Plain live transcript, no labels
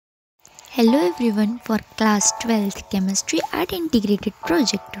Hello everyone, for class 12th chemistry at integrated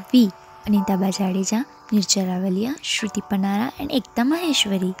project we Anitaba Jadeja, Nirja Ravaliya, Shruti Panara and Ekta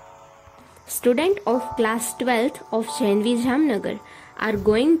Maheshwari, student of class 12th of jamnagar are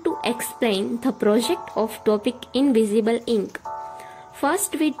going to explain the project of topic invisible ink.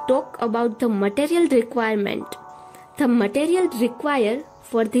 First we talk about the material requirement. The material required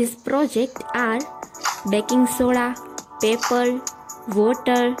for this project are baking soda, paper,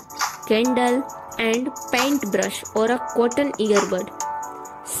 water, candle and paintbrush or a cotton earbud.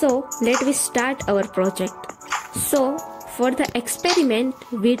 So let us start our project. So for the experiment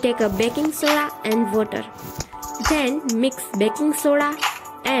we take a baking soda and water. Then mix baking soda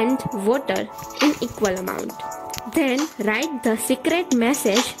and water in equal amount. Then write the secret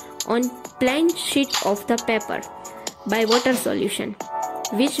message on plain sheet of the paper by water solution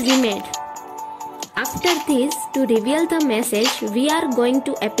which we made. After this, to reveal the message, we are going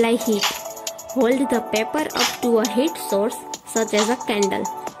to apply heat. Hold the paper up to a heat source such as a candle.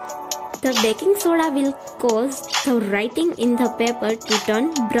 The baking soda will cause the writing in the paper to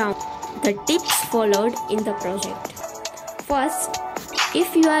turn brown. The tips followed in the project. First,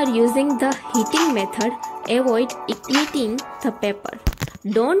 if you are using the heating method, avoid igniting the paper.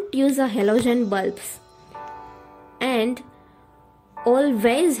 Don't use a halogen bulbs. And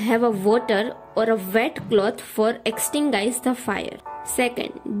always have a water or a wet cloth for extinguish the fire.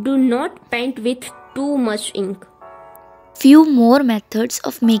 Second, do not paint with too much ink. Few more methods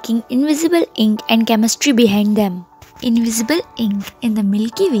of making invisible ink and chemistry behind them. Invisible ink in the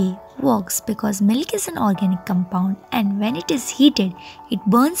Milky Way works because milk is an organic compound and when it is heated, it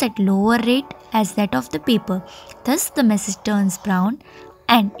burns at lower rate as that of the paper. Thus the message turns brown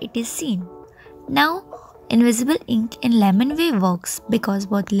and it is seen. Now, invisible ink in lemon way works because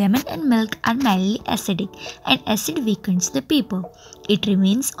both lemon and milk are mildly acidic and acid weakens the paper. It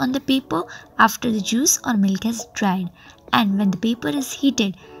remains on the paper after the juice or milk has dried, and when the paper is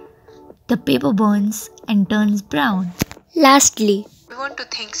heated, the paper burns and turns brown. Lastly, we want to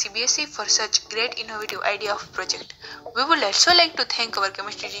thank CBSE for such great innovative idea of project. We would also like to thank our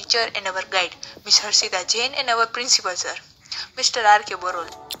chemistry teacher and our guide, Ms. Harshita Jain, and our principal sir, Mr. R.K.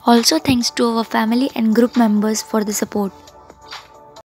 Borol. also thanks to our family and group members for the support.